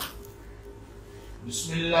ونفثه.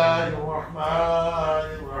 بسم الله الرحمن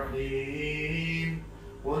الرحيم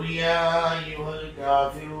قل يا أيها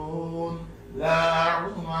الكافرون لا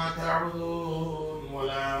أعبد ما تعبدون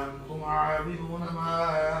ولا أنتم عابدون ما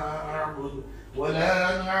أعبد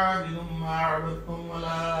ولا أنا عابد ما عبدتم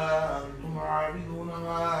ولا أنتم عابدون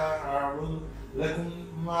ما أعبد لكم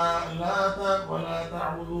ما ولا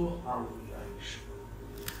تعبدوا.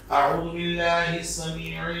 أعوذ بالله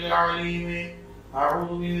السميع العليم أعوذ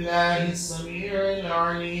بالله السميع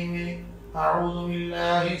العليم أعوذ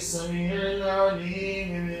بالله السميع العليم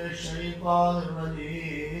من الشيطان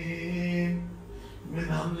الرجيم من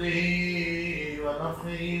همزه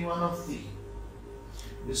ونفخه ونفثه.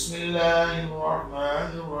 بسم الله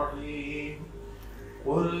الرحمن الرحيم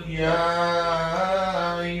قل يا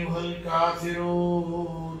أيها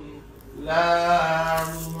الكافرون لا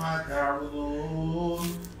أعبد ما تعبدون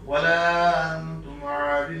ولا أنتم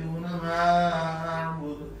عابدون ما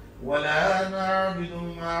أعبد ولا أنا عابد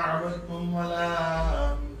ما عبدتم ولا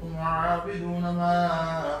أنتم عابدون ما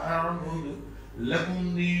أعبد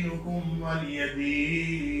لكم دينكم ولي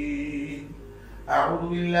دين. أعوذ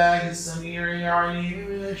بالله السميع العليم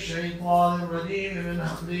من الشيطان الرجيم من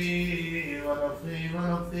همزه ونفخه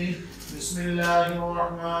ونفثه. بسم الله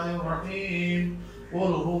الرحمن الرحيم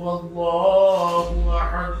قل هو الله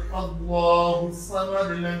أحد الله الصمد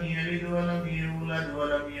لم يلد ولم يولد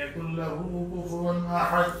ولم يكن له كفوا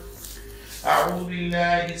أحد. أعوذ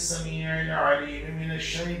بالله السميع العليم من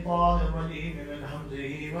الشيطان الرجيم من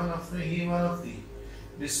همزه ونفخه ونفثه.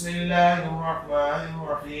 بسم الله الرحمن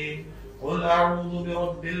الرحيم قل أعوذ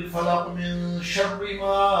برب الفلق من شر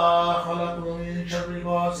ما خلق ومن شر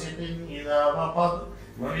غاسق إذا وقب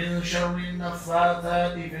ومن شر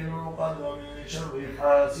النفاثات في العقد ومن شر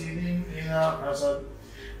حاسد إذا حسد.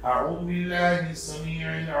 أعوذ بالله السميع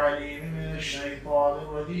العليم من الشيطان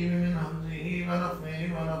الرجيم من همزه ونفخه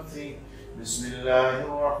ونفثه. بسم الله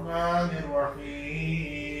الرحمن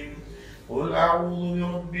الرحيم قل أعوذ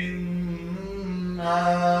برب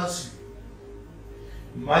الناس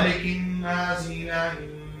ملك الناس إله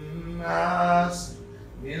الناس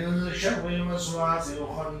من شر الوسواس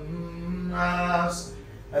الخناس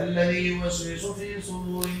الذي يوسوس في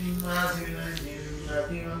صدور الناس من الجنة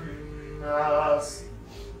والناس.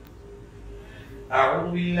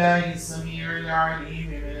 أعوذ بالله السميع العليم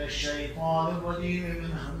من الشيطان الرجيم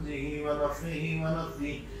من همزه ونفخه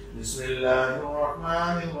ونفثه بسم الله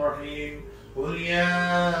الرحمن الرحيم قل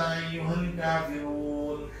يا أيها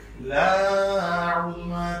الكافرون لا أعبد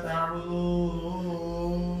ما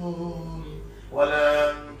تعبدون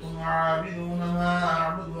ولا أنتم عابدون ما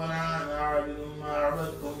أعبد ولا أنا عابد ما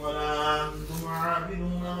عبدتم ولا أنتم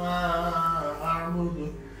عابدون ما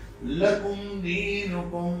أعبد لكم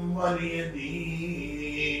دينكم ولي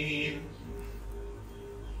دين.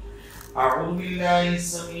 أعوذ بالله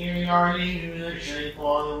السميع العليم من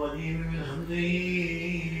الشيطان الرجيم من همزه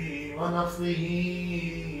ونفخه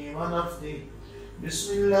ونفثه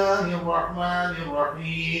بسم الله الرحمن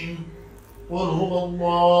الرحيم قل هو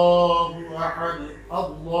الله أحد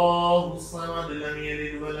الله الصمد لم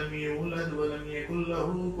يلد ولم يولد ولم يكن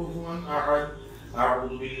له كفوا أحد.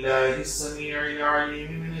 أعوذ بالله السميع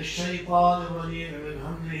العليم من الشيطان الرجيم من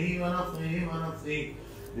همزه ونفخه ونفثه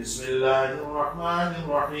بسم الله الرحمن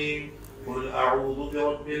الرحيم قل أعوذ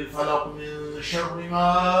برب الفلق من شر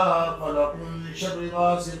ما خلق من شر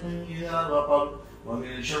غاسق إذا وقب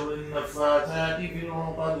ومن شر النفاثات في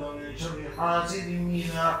العقد ومن شر حاسد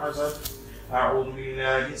إذا حسد. أعوذ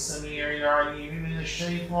بالله السميع العليم من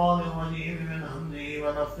الشيطان الرجيم من همزه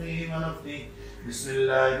ونفخه ونفثه بسم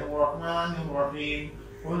الله الرحمن الرحيم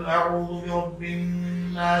قل أعوذ برب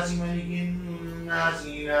الناس ملك الناس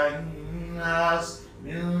إله الناس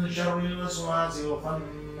من شر الوسواس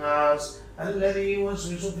الخناس الذي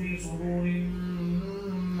يوسوس في صدور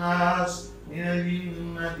الناس من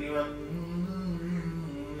الجنة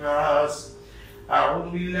والناس. أعوذ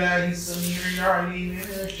بالله السميع العليم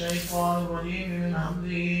من الشيطان الرجيم من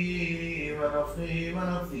همزه ونفخه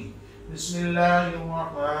ونفثه بسم الله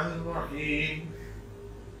الرحمن الرحيم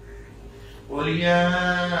قل يا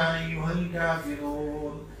أيها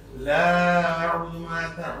الكافرون لا أعبد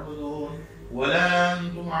ما تعبدون ولا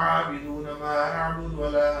أنتم عابدون ما أعبد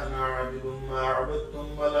ولا أنا عابد ما عبدتم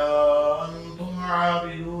ولا أنتم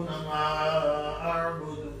عابدون ما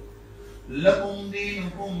أعبد لكم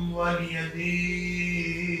دينكم ولي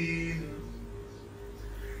دين.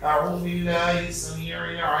 أعوذ بالله السميع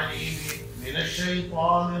العليم من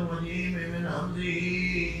الشيطان الرجيم من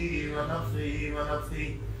همزه ونفخه ونفثه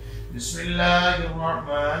بسم الله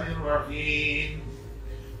الرحمن الرحيم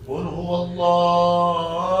قل هو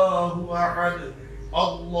الله أحد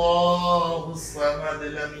الله الصمد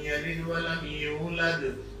لم يلد ولم يولد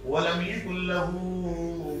ولم يكن له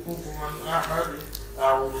كفوا أحد.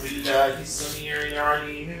 أعوذ بالله السميع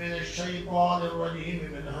العليم من الشيطان الرجيم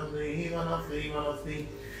من همزه ونفخه ونفثه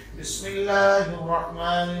بسم الله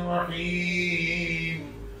الرحمن الرحيم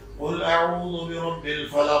قل أعوذ برب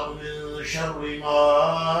الفلق من شر ما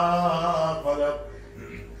خلق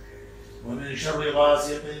ومن شر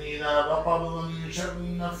غاسق إذا وقب ومن شر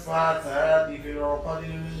النفاثات في العقد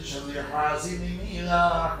ومن شر حاسد إذا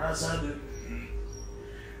حسد.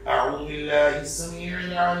 أعوذ بالله السميع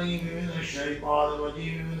العليم من الشيطان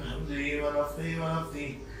الرجيم من همزه ونفخه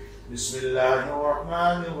ونفثه بسم الله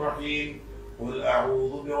الرحمن الرحيم قل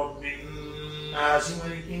أعوذ برب الناس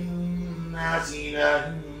ملك الناس إله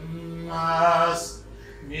الناس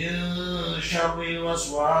من شر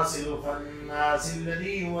الوسواس الخناس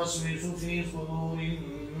الذي يوسوس في صدور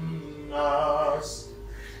الناس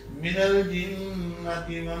من الجنة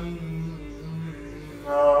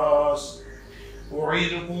والناس.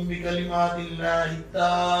 أعيذكم بكلمات الله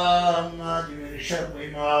التامات من شر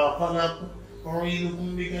ما خلق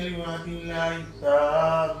أعيذكم بكلمات الله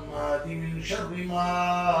التامات من شر ما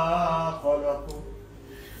خلق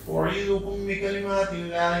أعيذكم بكلمات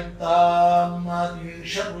الله التامات من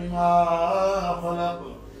شر ما خلق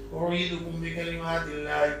أعيذكم بكلمات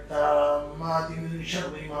الله التامات من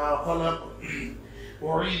شر ما خلق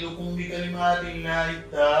أعيذكم بكلمات الله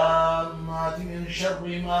التامات من شر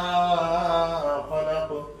ما خلق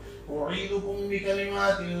أعيذكم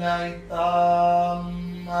بكلمات الله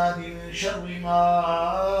التامات من شر ما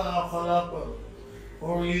خلق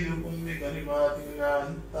أعيذكم بكلمات الله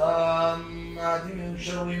التامات من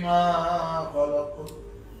شر ما خلق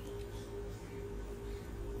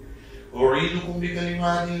أعيذكم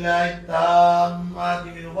بكلمات الله التامات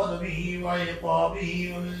من غضبه وعقابه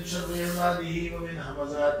ومن شر عباده ومن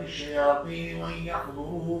همزات الشياطين وأن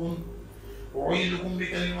يحضرون أعيذكم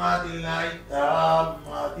بكلمات الله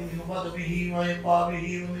التامات من غضبه وعقابه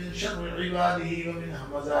ومن شر عباده ومن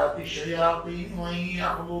همزات الشياطين وأن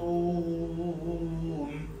يحضرون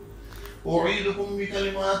أعيذكم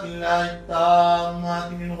بكلمات الله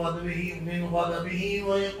التامات من غضبه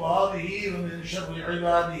وعقابه ومن شر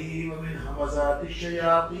عباده ومن همزات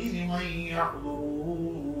الشياطين وأن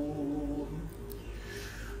يحضرون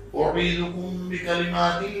أعيذكم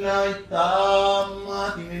بكلمات الله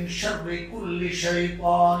التامات من شر كل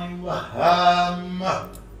شيطان وهامة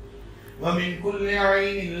ومن كل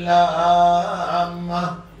عين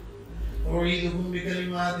لامة. أعيذكم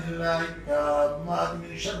بكلمات الله التامات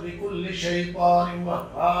من شر كل شيطان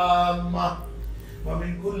وهامة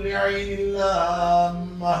ومن كل عين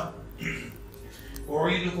لامة.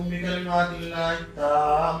 أعيذكم بكلمات الله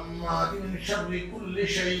التامات من شر كل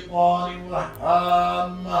شيطان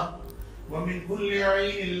وهامة ومن كل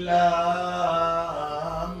عين لامة.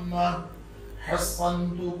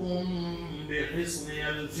 حصنتكم بحصن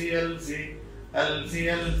ألف ألف ألف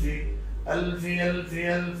ألف ألف ألف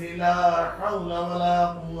ألف لا حول ولا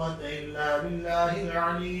قوة إلا بالله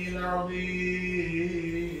العلي العظيم.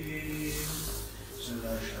 بسم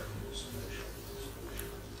الله الرحمن الرحيم.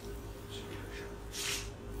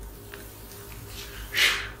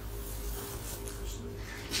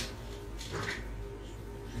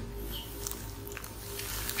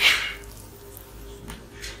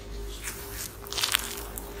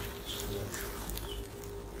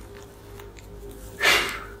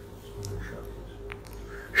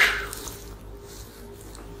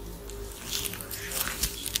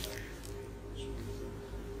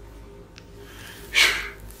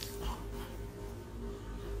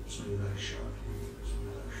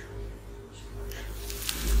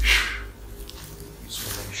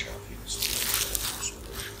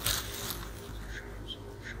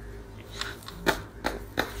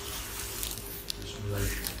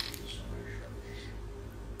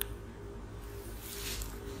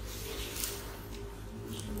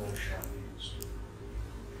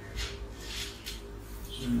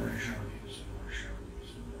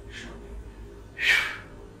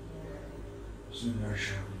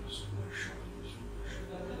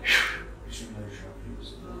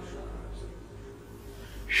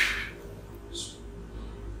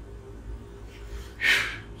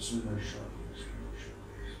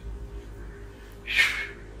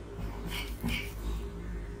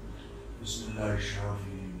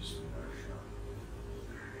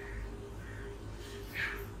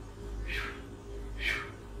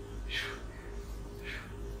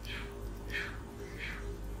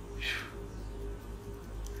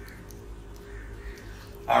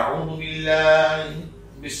 أعوذ بالله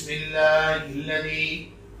بسم الله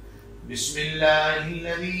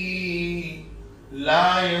الذي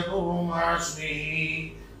لا يضر مع اسمه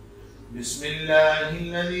بسم الله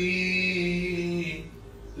الذي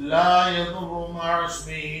لا يضر مع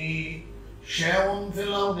اسمه شيء في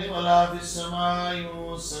الأرض ولا في السماء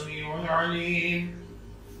وهو السميع العليم.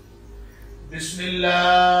 بسم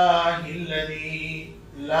الله الذي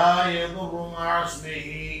لا يضر مع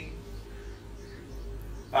اسمه.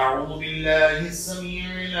 أعوذ بالله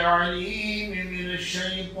السميع العليم من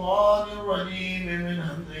الشيطان الرجيم من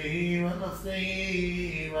همزه ونفثه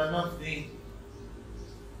ونفثه.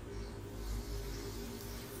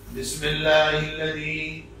 بسم الله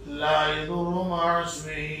الذي لا يضر مع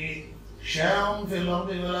اسمه شيء في الأرض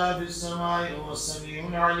ولا في السماء وهو السميع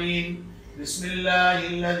العليم. بسم الله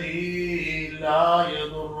الذي لا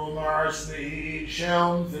يضر مع اسمه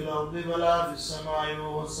شيء في الأرض ولا في السماء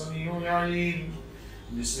وهو السميع العليم.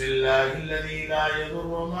 بسم الله الذي لا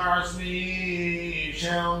يضر مع اسمه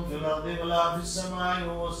شيء في الأرض ولا في السماء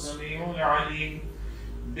وهو السميع العليم.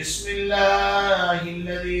 بسم الله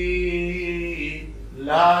الذي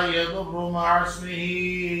لا يضر مع اسمه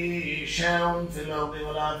شيء في الأرض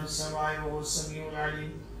ولا في السماء وهو السميع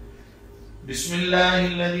العليم. بسم الله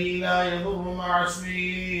الذي لا يضر مع اسمه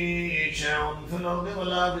شيء في الأرض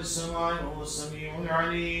ولا في السماء وهو السميع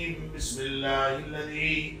العليم. بسم الله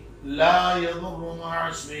الذي لا يضر مع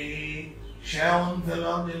اسمه شيء في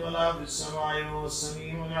الأرض ولا في السماء وهو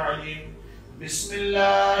السميع العليم. بسم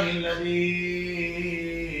الله الذي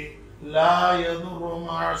لا يضر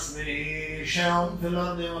مع اسمه شيء في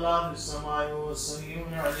الأرض ولا في السماء وهو السميع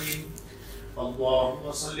العليم.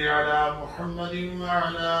 اللهم صل على محمد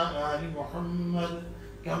وعلى آل محمد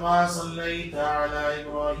كما صليت على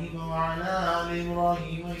إبراهيم وعلى آل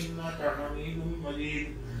إبراهيم إنك حميد مجيد.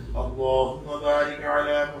 اللهم بارك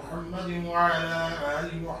على محمد وعلى آل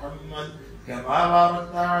محمد كما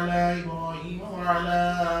باركت على إبراهيم وعلى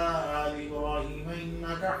آل إبراهيم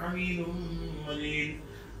إنك حميد مجيد.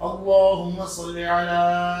 اللهم صل على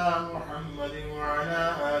محمد وعلى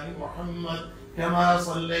آل محمد كما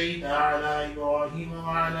صليت على إبراهيم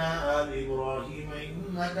وعلى آل إبراهيم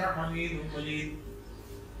إنك حميد مجيد.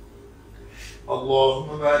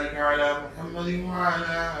 اللهم بارك على محمد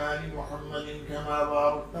وعلى آل محمد كما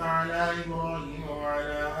باركت على إبراهيم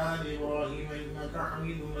وعلى آل إبراهيم إنك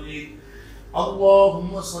حميد مجيد.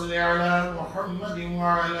 اللهم صل على محمد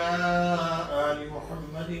وعلى آل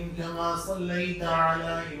محمد كما صليت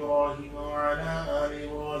على إبراهيم وعلى آل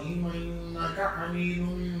إبراهيم إنك حميد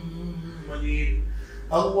مجيد.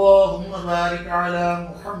 اللهم بارك على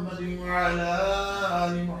محمد وعلى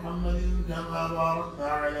آل محمد كما باركت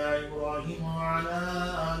على إبراهيم وعلى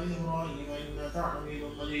آل إبراهيم إنك حميد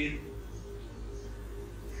مجيد.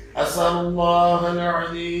 أسأل الله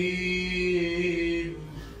العظيم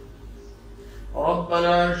رب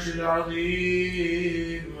العرش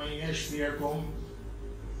العظيم أن يشفيكم.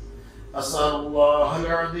 أسأل الله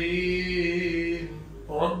العظيم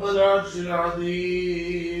رب العرش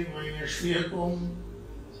العظيم أن يشفيكم.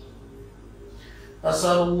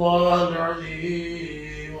 أسأل الله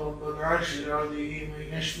العظيم رب العرش العظيم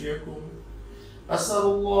أن يشفيكم. أسأل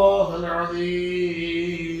الله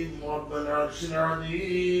العظيم رب العرش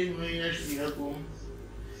العظيم أن يشفيكم.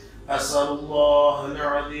 أسأل الله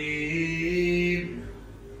العظيم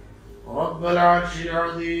رب العرش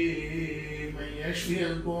العظيم أن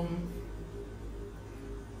يشفيكم.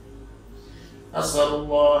 أسأل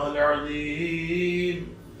الله العظيم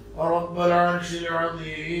رب العرش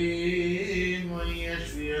العظيم أن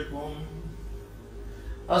يشفيكم.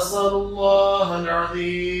 أسأل الله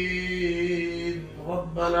العظيم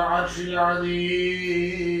رب العرش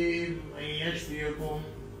العظيم أن يشفيكم.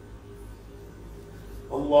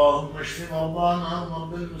 اللهم اشف مرضانا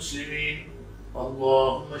ومرضى المسلمين.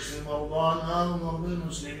 اللهم اشف مرضانا ومرضى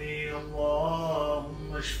المسلمين.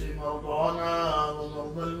 اللهم اشف مرضانا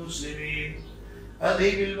ومرضى المسلمين.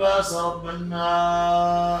 أذهب الباس رب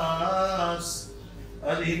الناس.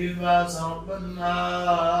 أذهب الباس رب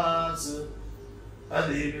الناس.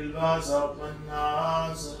 أذهب الباس رب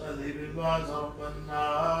الناس. أذهب الباس رب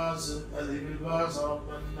الناس. أذهب الباس رب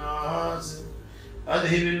الناس.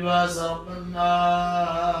 أذهب الباس رب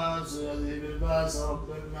الناس. أذهب الباس رب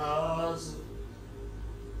الناس.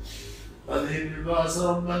 أذهب الباس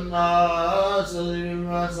رب الناس. أذهب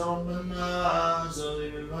الباس رب الناس.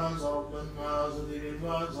 أذهب الباس رب الناس. أذهب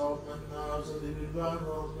الباس رب الناس. أذهب الباس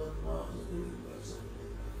رب الناس.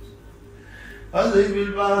 أذهب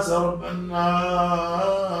الباس رب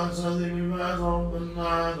الناس. أذهب الباس رب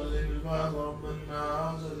الناس. أذهب الباس رب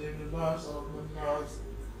الناس. أذهب الباس رب الناس.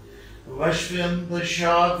 واشف أنت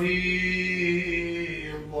الشافي.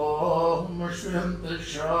 اللهم اشف أنت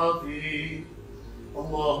الشافي.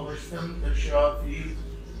 اللهم اشف أنت الشافي.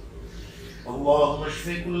 اللهم اشف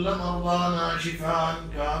كل مرضانا شفاء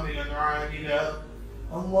كاملا عاجلا.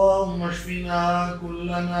 اللهم اشفنا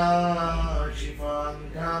كلنا شفاء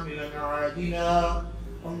كاملا عاجلا.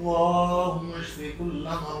 اللهم اشف كل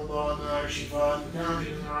مرضانا شفاء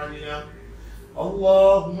كاملا عاجلا.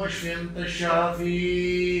 اللهم اشف أنت الشافي.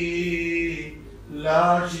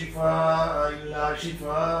 لا شفاء إلا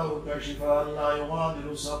شفاؤك شفاء لا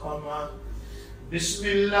يغادر سقما. بسم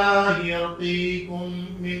الله يرقيكم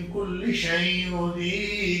من كل شيء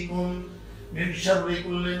يؤذيكم من شر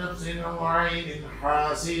كل نفس أو عين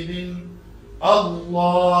حاسد.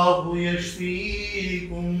 الله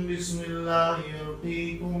يشفيكم. بسم الله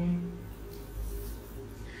يرقيكم.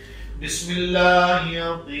 بسم الله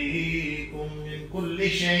يرقيكم من كل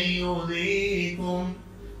شيء يؤذيكم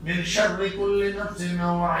من شر كل نفس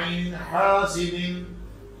أو عين حاسد.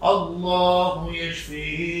 الله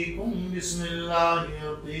يشفيكم. بسم الله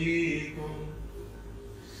يرقيكم.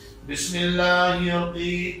 بسم الله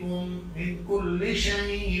يرقيكم من كل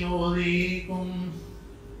شيء يؤذيكم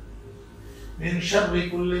من شر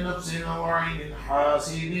كل نفس أو عين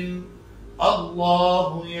حاسد.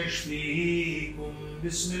 الله يشفيكم.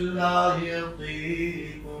 بسم الله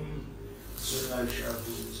يرقيكم. بسم الله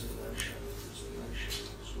الشافي. بسم الله الشافي.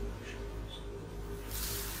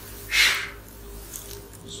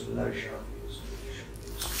 بسم الله الشافي.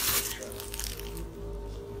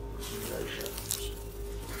 بسم الله الشافي.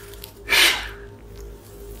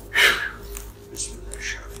 بسم الله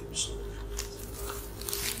الشافي.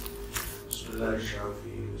 بسم الله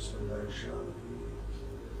الشافي. بسم الله الشافي.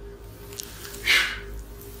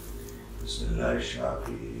 بسم الله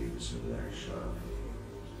الشافي. بسم الله الشافي.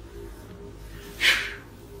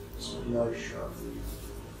 بسم الله الشافي.